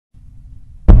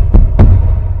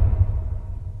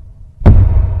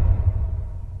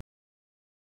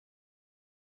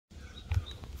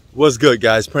What's good,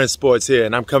 guys? Prince Sports here,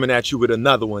 and I'm coming at you with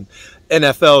another one.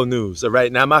 NFL news, all right?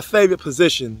 Now, my favorite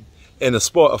position in the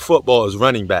sport of football is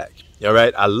running back, all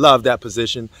right? I love that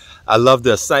position. I love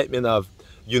the excitement of,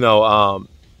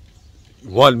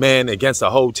 one man against a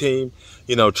whole team,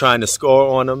 trying to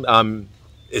score on them.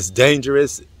 It's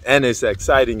dangerous and it's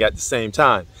exciting at the same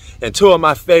time. And two of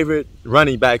my favorite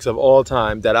running backs of all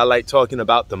time that I like talking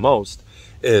about the most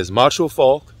is Marshall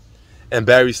Faulk and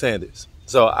Barry Sanders.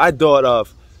 So I thought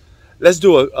of, let's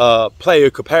do a player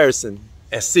comparison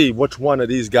and see which one of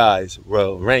these guys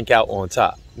will rank out on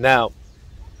top. Now,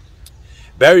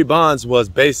 Barry Bonds was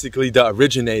basically the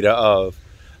originator of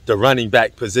the running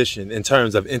back position in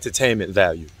terms of entertainment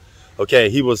value. Okay,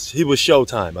 he was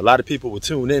Showtime. A lot of people would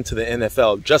tune into the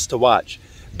NFL just to watch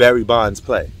Barry Bonds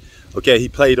play. Okay, he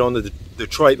played on the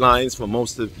Detroit Lions for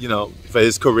most of, for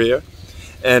his career.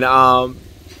 And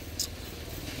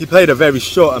he played a very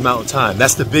short amount of time.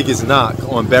 That's the biggest knock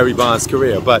on Barry Bonds'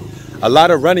 career. But a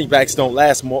lot of running backs don't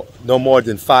last no more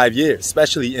than 5 years,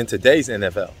 especially in today's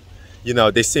NFL.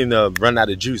 They seem to run out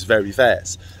of juice very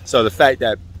fast. So the fact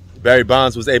that Barry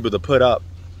Bonds was able to put up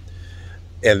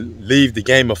and leave the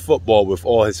game of football with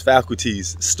all his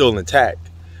faculties still intact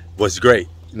was great.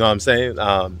 You know what I'm saying?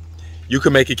 You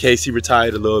can make a case he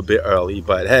retired a little bit early,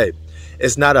 but hey,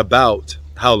 it's not about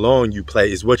how long you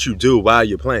play, it's what you do while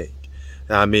you're playing.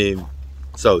 I mean,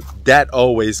 so that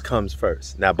always comes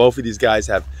first. Now, both of these guys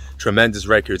have tremendous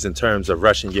records in terms of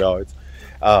rushing yards.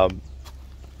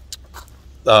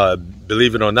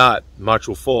 Believe it or not,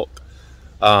 Marshall Faulk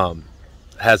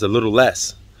has a little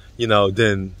less,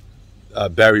 than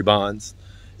Barry Bonds,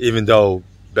 even though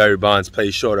Barry Bonds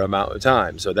plays shorter amount of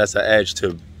time. So that's an edge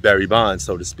to Barry Bonds,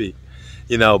 so to speak.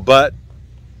 But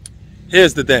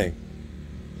here's the thing.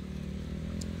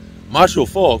 Marshall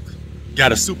Faulk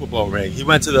got a Super Bowl ring. He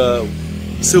went to the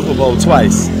Super Bowl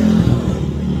twice.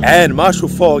 And Marshall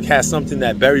Faulk has something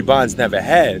that Barry Bonds never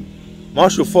had.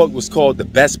 Marshall Faulk was called the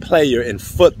best player in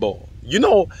football. You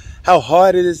know how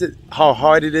hard it is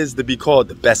to be called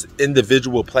the best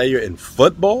individual player in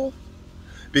football?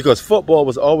 Because football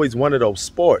was always one of those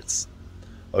sports,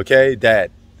 okay,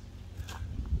 that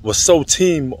was so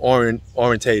team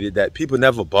orientated that people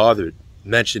never bothered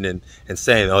mentioning and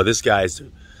saying, oh, this guy's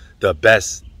the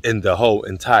best in the whole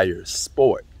entire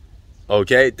sport.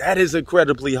 Okay, that is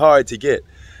incredibly hard to get.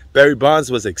 Barry Bonds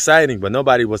was exciting, but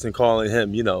nobody wasn't calling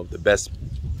him, the best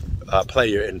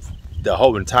player in the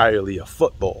whole entirely of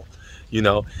football,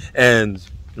 And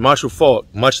Marshall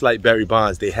Faulk, much like Barry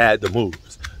Bonds, they had the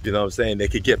moves. You know what I'm saying? They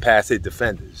could get past their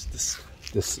defenders.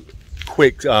 This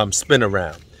quick spin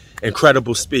around,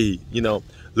 incredible speed.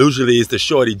 Usually it's the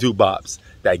shorty doo-bops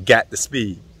that got the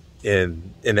speed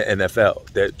in the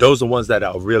NFL. Those are ones that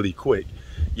are really quick.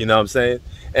 You know what I'm saying?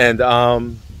 And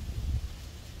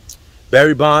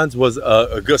Barry Bonds was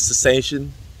a good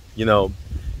sensation,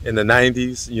 in the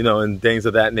 90s, and things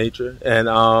of that nature.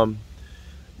 And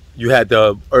you had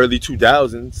the early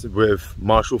 2000s with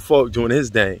Marshall Faulk doing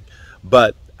his thing.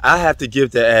 But I have to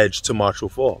give the edge to Marshall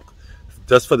Faulk,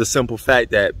 just for the simple fact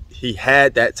that he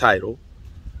had that title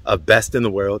of best in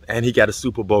the world and he got a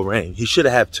Super Bowl ring. He should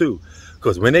have two,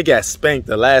 because when they got spanked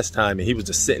the last time and he was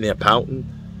just sitting there pouting,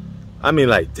 I mean,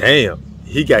 like, damn,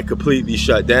 he got completely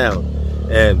shut down.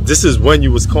 And this is when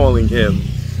you was calling him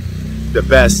the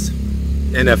best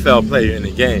NFL player in the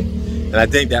game. And I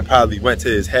think that probably went to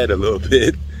his head a little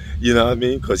bit, you know what I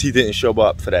mean? Because he didn't show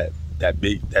up for that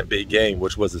big game,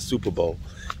 which was the Super Bowl.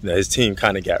 His team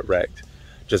kind of got wrecked,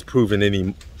 just proving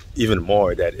even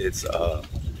more that it's a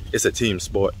team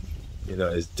sport.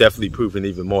 It's definitely proven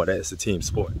even more that it's a team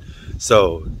sport.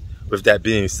 So with that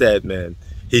being said, man,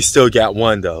 he still got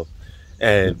one though,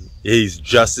 and he's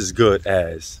just as good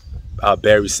as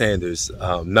Barry Sanders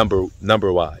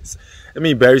number wise. I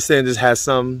mean, Barry Sanders has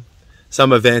some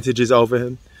advantages over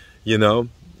him, and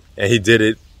he did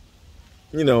it,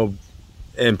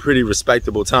 in pretty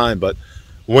respectable time. But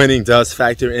winning does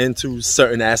factor into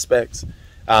certain aspects.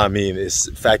 I mean, it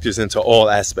factors into all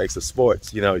aspects of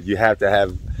sports. You have to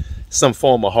have some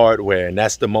form of hardware, and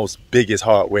that's the biggest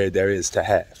hardware there is to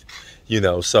have.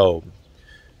 So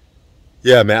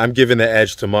yeah, man, I'm giving the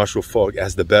edge to Marshall Faulk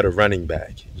as the better running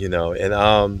back.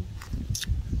 And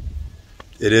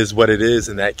it is what it is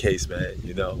in that case, man.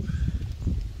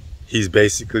 He's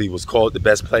basically was called the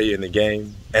best player in the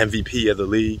game, MVP of the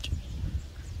league.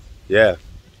 Yeah,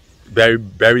 Barry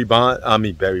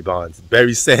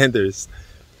Sanders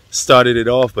started it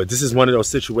off, but this is one of those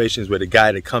situations where the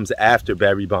guy that comes after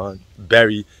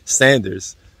Barry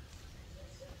Sanders,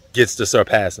 gets to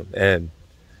surpass him. And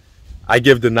I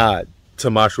give the nod to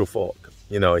Marshall Faulk.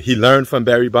 He learned from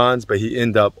Barry Bonds, but he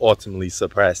ended up ultimately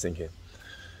surpassing him.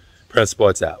 Press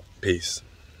Sports out. Peace.